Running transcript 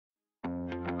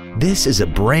This is a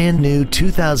brand new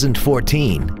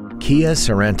 2014 Kia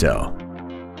Sorento.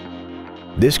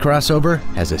 This crossover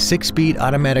has a 6-speed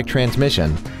automatic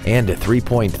transmission and a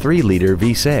 3.3-liter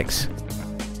V6.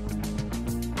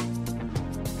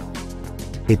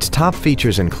 Its top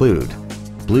features include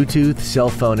Bluetooth cell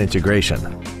phone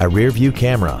integration, a rear-view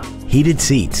camera, heated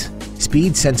seats,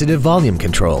 speed-sensitive volume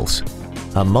controls,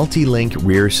 a multi-link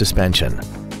rear suspension,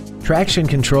 traction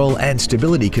control and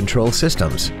stability control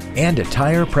systems, and a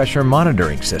tire pressure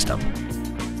monitoring system.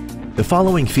 The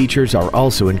following features are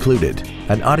also included: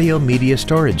 an audio media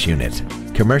storage unit,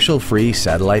 commercial-free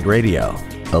satellite radio,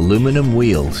 aluminum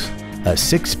wheels, a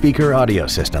 6-speaker audio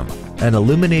system, an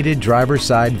illuminated driver's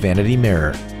side vanity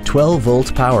mirror,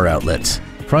 12-volt power outlets,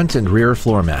 front and rear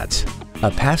floor mats,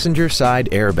 a passenger side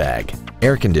airbag,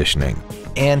 air conditioning,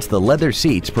 and the leather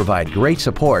seats provide great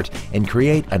support and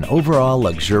create an overall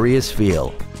luxurious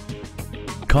feel.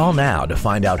 Call now to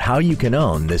find out how you can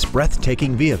own this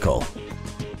breathtaking vehicle.